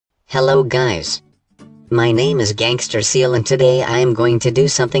Hello guys. My name is GangsterSeal and today I am going to do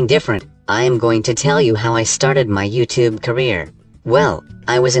something different. I am going to tell you how I started my YouTube career. Well,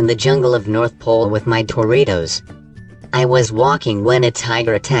 I was in the jungle of North Pole with my Doritos. I was walking when a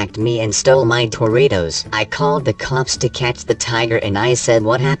tiger attacked me and stole my Doritos. I called the cops to catch the tiger and I said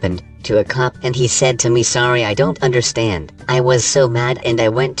what happened to a cop and he said to me, sorry, I don't understand. I was so mad and I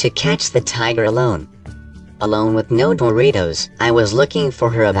went to catch the tiger alone with no Doritos. I was looking for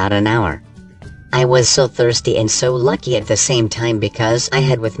her about an hour. I was so thirsty and so lucky at the same time because I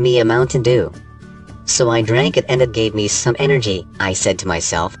had with me a Mountain Dew. So I drank it and it gave me some energy. I said to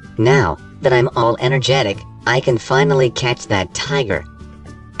myself, now that I'm all energetic, I can finally catch that tiger.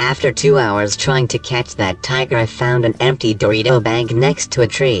 After 2 hours trying to catch that tiger, I found an empty Dorito bag next to a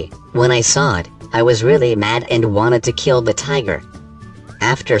tree. When I saw it, I was really mad and wanted to kill the tiger.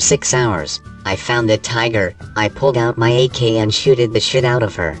 After 6 hours, I found the tiger. I pulled out my AK and shooted the shit out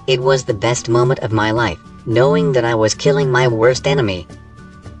of her. It was the best moment of my life, knowing that I was killing my worst enemy,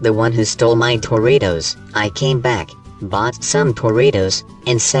 the one who stole my Doritos. I came back, bought some Doritos,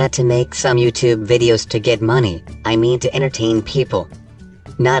 and sat to make some YouTube videos to get money. I mean to entertain people.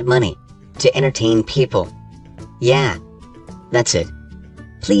 Not money. To entertain people. Yeah. That's it.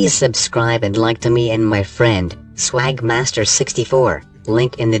 Please subscribe and like to me and my friend, Swagmaster64,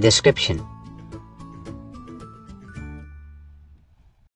 link in the description.